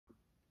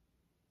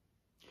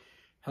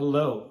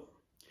Hello,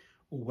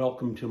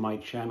 welcome to my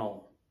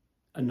channel,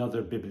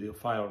 Another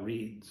Bibliophile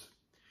Reads.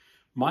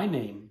 My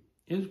name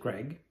is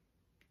Greg,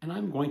 and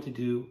I'm going to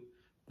do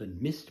the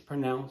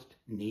Mispronounced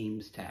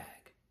Names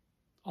tag,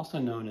 also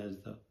known as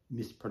the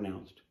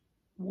Mispronounced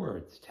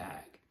Words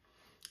tag.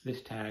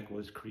 This tag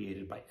was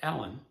created by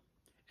Alan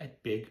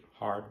at Big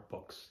Hard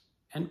Books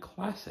and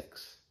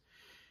Classics.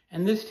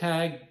 And this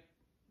tag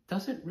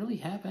doesn't really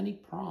have any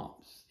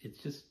prompts.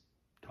 It's just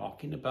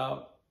talking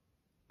about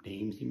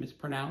names you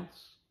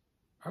mispronounce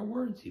or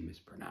words you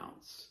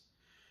mispronounce,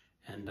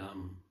 and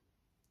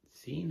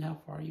seeing how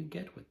far you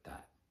get with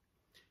that.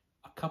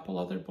 A couple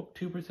other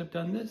booktubers have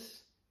done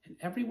this, and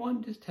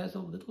everyone just has a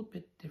little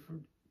bit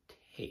different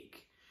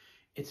take.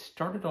 It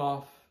started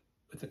off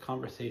with a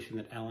conversation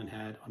that Alan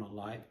had on a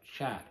live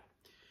chat,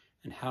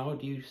 and how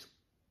do you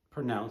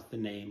pronounce the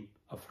name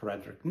of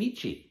Friedrich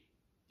Nietzsche?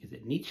 Is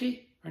it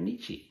Nietzsche or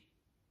Nietzsche?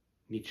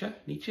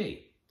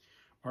 Nietzsche.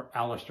 Or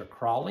Aleister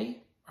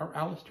Crowley or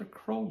Aleister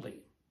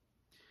Crowley?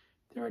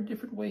 There are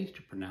different ways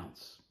to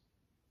pronounce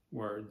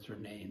words or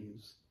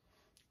names.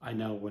 I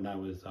know when I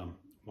was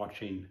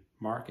watching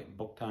Mark at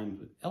Book Times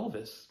with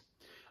Elvis,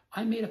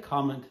 I made a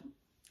comment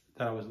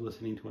that I was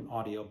listening to an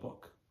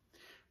audiobook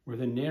where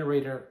the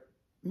narrator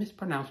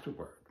mispronounced a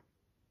word,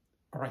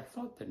 or I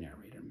thought the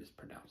narrator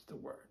mispronounced the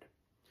word.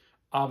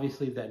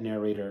 Obviously, that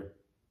narrator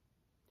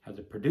has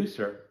a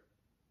producer,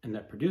 and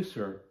that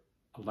producer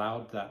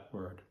allowed that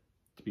word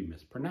to be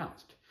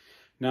mispronounced.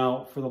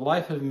 Now, for the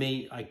life of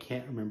me, I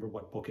can't remember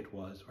what book it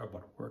was or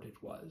what word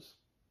it was.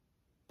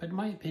 But in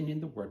my opinion,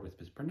 the word was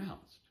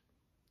mispronounced.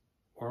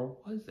 Or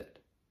was it?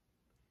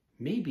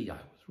 Maybe I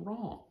was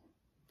wrong.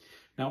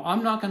 Now,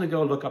 I'm not going to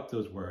go look up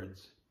those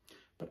words,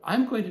 but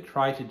I'm going to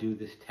try to do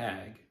this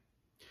tag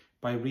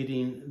by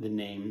reading the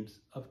names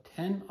of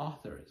 10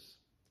 authors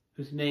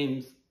whose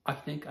names I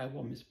think I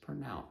will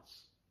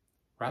mispronounce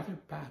rather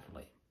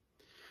badly.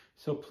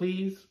 So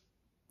please,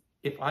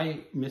 if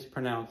I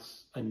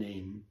mispronounce a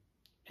name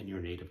in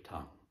your native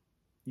tongue,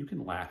 you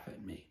can laugh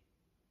at me,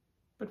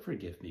 but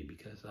forgive me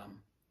because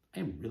I'm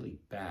really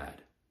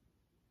bad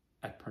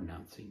at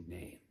pronouncing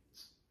names.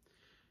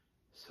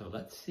 So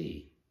let's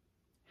see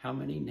how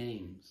many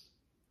names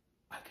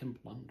I can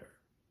blunder.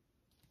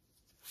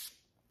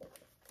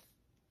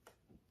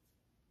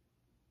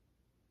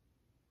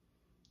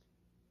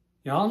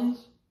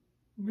 Jens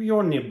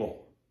Bjørneboe,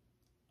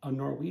 a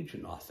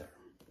Norwegian author.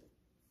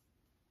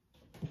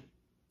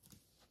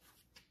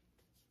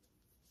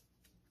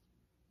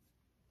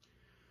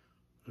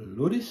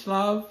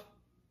 Ladislav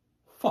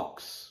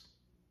Fuks,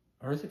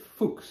 or is it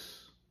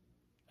Fuks?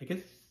 I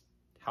guess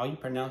how you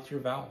pronounce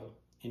your vowel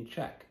in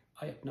Czech.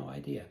 I have no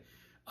idea.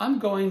 I'm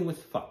going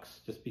with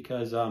Fuks just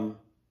because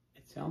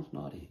it sounds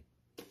naughty.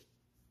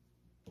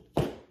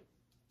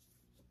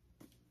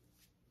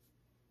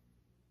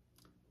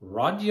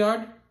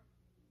 Ryszard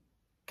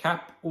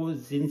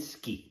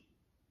Kapuściński,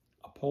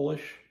 a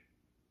Polish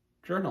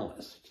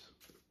journalist.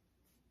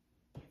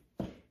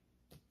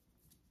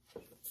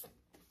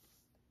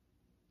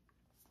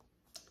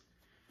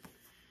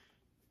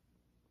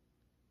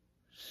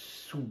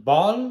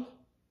 Subimal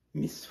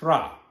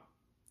Misra,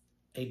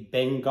 a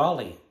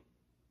Bengali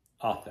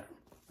author.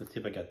 Let's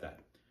see if I get that.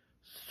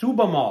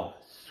 Subimal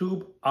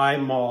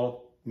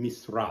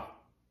Misra.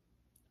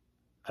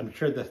 I'm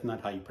sure that's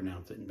not how you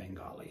pronounce it in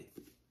Bengali.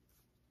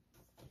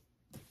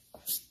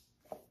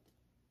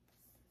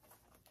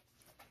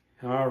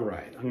 All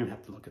right, I'm going to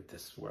have to look at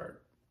this word.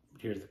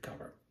 Here's the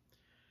cover.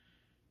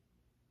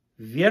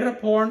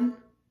 Veeraporn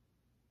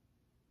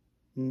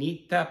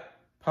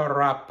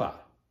Nitiprapha.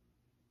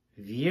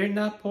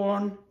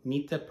 Veeraporn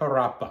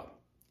Nitiprapha.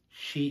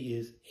 She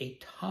is a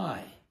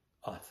Thai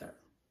author.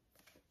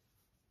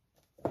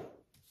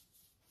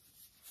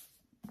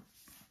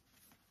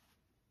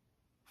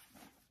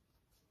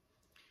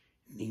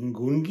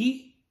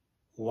 Ngūgī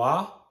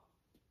wa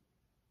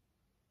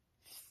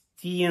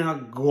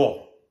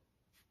Thiong'o.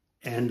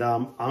 And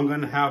I'm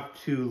going to have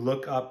to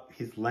look up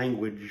his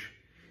language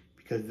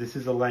because this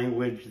is a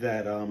language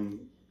that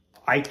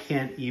I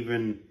can't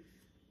even,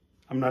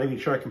 I'm not even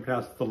sure I can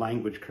pronounce the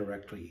language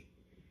correctly.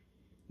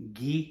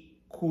 Ngūgī.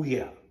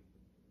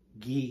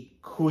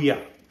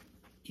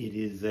 It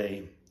is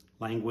a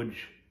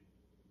language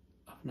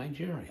of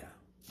Nigeria.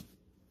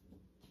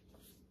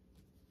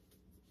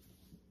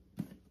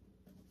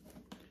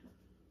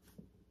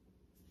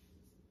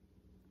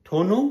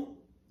 Tōnu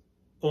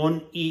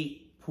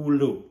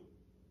Ōnnepalu.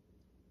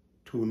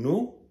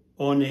 Tōnu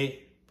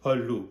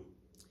Ōnnepalu.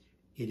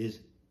 It is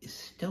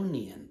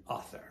Estonian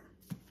author.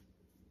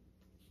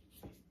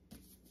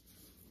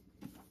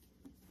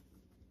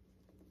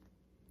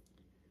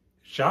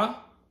 Jia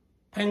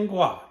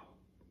Pingwa,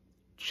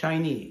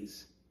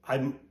 Chinese.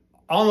 I'm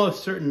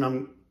almost certain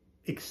I'm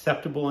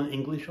acceptable in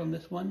English on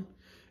this one.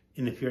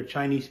 And if you're a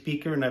Chinese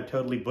speaker and I've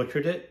totally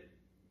butchered it,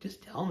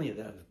 just tell me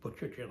that I've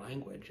butchered your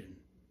language and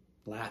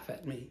laugh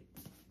at me.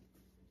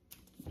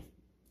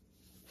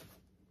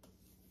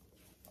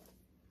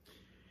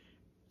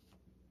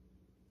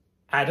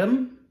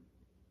 Adam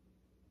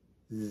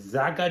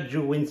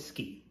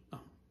Zagajewski. Oh,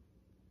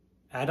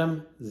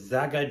 Adam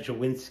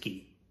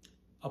Zagajewski,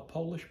 a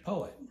Polish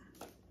poet.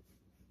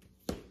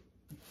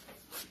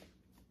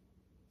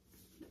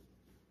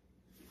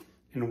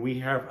 And we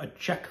have a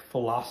Czech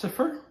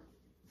philosopher.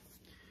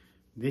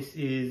 This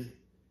is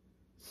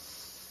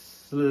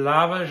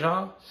Slavoj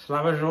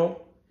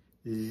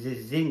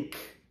Žižek.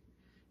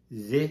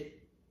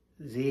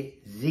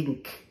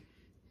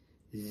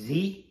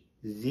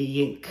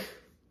 Žižek.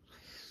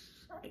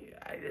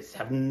 I just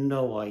have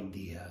no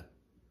idea.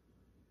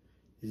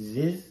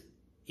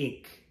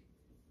 Žižek.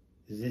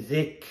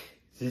 Žižek.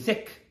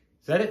 Žižek.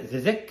 Is that it?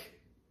 Žižek?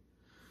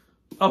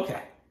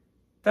 Okay.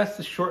 That's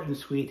the short and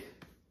sweet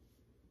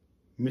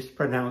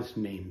mispronounced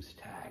names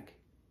tag.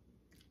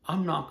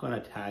 I'm not going to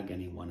tag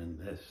anyone in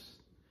this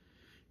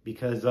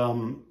because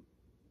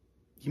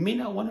you may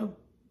not want to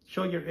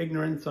show your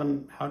ignorance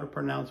on how to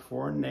pronounce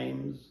foreign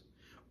names,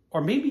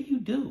 or maybe you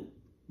do.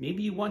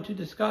 Maybe you want to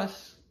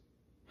discuss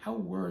how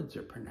words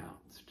are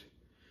pronounced,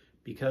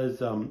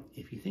 because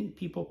if you think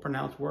people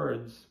pronounce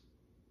words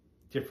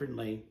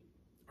differently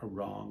or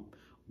wrong,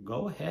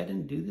 go ahead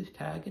and do this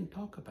tag and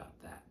talk about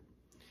that.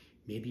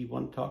 Maybe you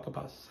want to talk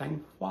about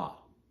sang-froid,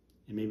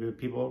 and maybe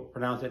people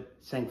pronounce it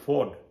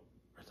sang-froid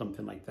or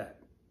something like that,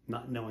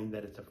 not knowing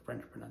that it's a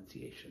French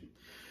pronunciation.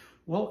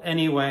 Well,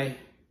 anyway,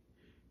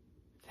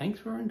 thanks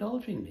for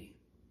indulging me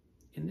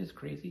in this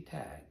crazy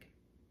tag.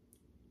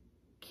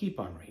 Keep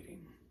on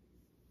reading.